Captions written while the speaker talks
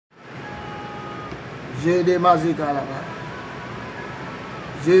Jede Mazikalaba.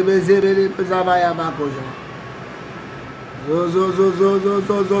 Jebe Zebele Zabaya Bakoja.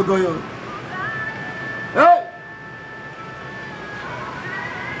 Zo goyo. Hey!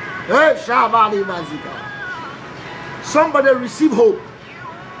 Hey, Shabali Mazika. Somebody receive hope.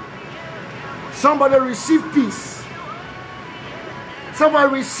 Somebody receive peace.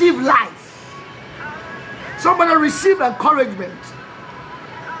 Somebody receive life. Somebody receive encouragement.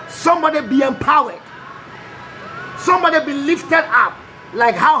 Somebody be empowered. Somebody be lifted up.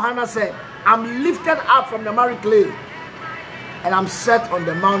 Like how Hannah said, I'm lifted up from the miry clay and I'm set on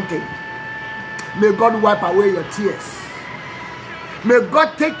the mountain. May God wipe away your tears. May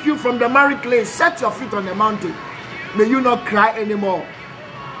God take you from the miry clay, set your feet on the mountain. May you not cry anymore.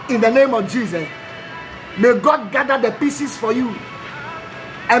 In the name of Jesus. May God gather the pieces for you.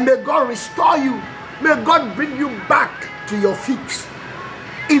 And may God restore you. May God bring you back to your feet.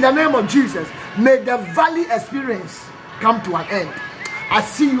 In the name of Jesus. May the valley experience come to an end. I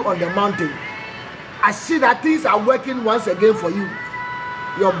see you on the mountain. I see that things are working once again for you.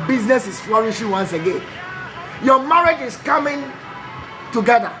 Your business is flourishing once again. Your marriage is coming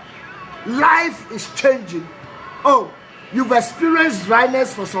together. Life is changing. Oh, you've experienced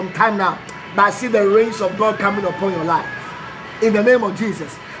dryness for some time now, but I see the rains of God coming upon your life. In the name of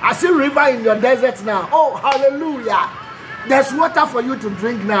Jesus. I see river in your desert now. Oh, hallelujah. There's water for you to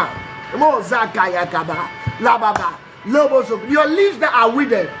drink now. Your leaves that are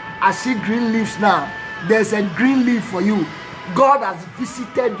withered, I see green leaves now. There's a green leaf for you. God has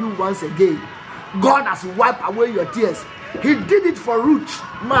visited you once again. God has wiped away your tears. He did it for Ruth.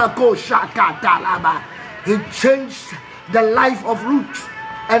 He changed the life of Ruth.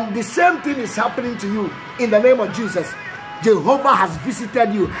 And the same thing is happening to you in the name of Jesus. Jehovah has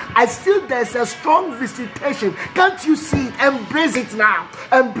visited you. I feel there's a strong visitation. Can't you see it? Embrace it now.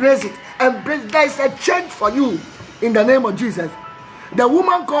 Embrace it. Embrace it. There's a change for you in the name of Jesus. The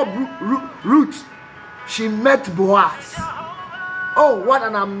woman called Ruth, she met Boaz. Oh, what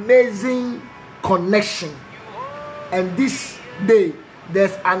an amazing connection. And this day,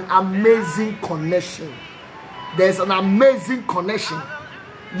 there's an amazing connection. There's an amazing connection.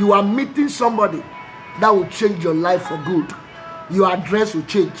 You are meeting somebody that will change your life for good. Your address will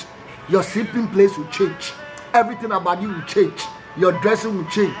change. Your sleeping place will change. Everything about you will change. Your dressing will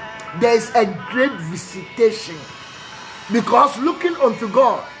change. There is a great visitation. Because looking unto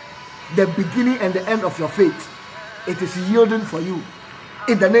God, the beginning and the end of your faith, it is yielding for you.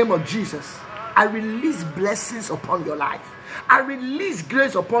 In the name of Jesus, I release blessings upon your life. I release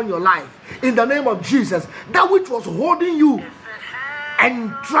grace upon your life. In the name of Jesus, that which was holding you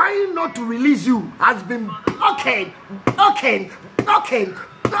and trying not to release you has been blocking.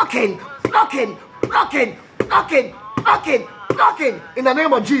 In the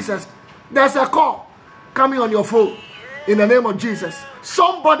name of Jesus, there's a call coming on your phone. In the name of Jesus,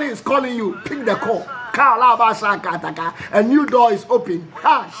 somebody is calling you. Pick the call. A new door is open.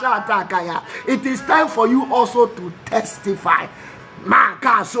 It is time for you also to testify.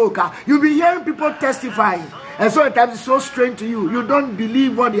 You'll be hearing people testifying, and sometimes it's so strange to you. You don't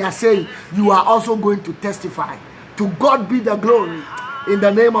believe what they are saying. You are also going to testify. To God be the glory. In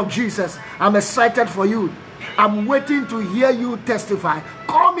the name of Jesus, I'm excited for you. I'm waiting to hear you testify.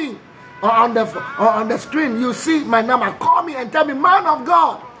 Call me on the screen. You see my number. Call me and tell me, man of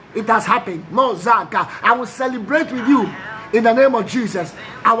God, it has happened. Mozaka, I will celebrate with you in the name of Jesus.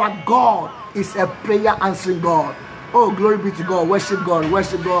 Our God is a prayer answering God. Oh, glory be to God. Worship God.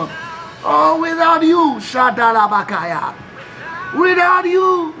 Worship God. Oh, without you, Shadalabakaya. Without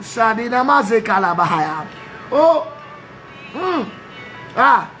you, Shadinamazekalabahaya. Oh,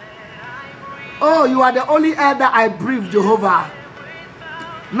 oh, you are the only air that I breathe, Jehovah.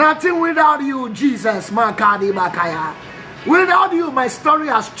 Nothing without you, Jesus. Makadi Bakaya. Without you, my story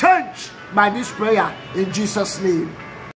has changed by this prayer in Jesus' name.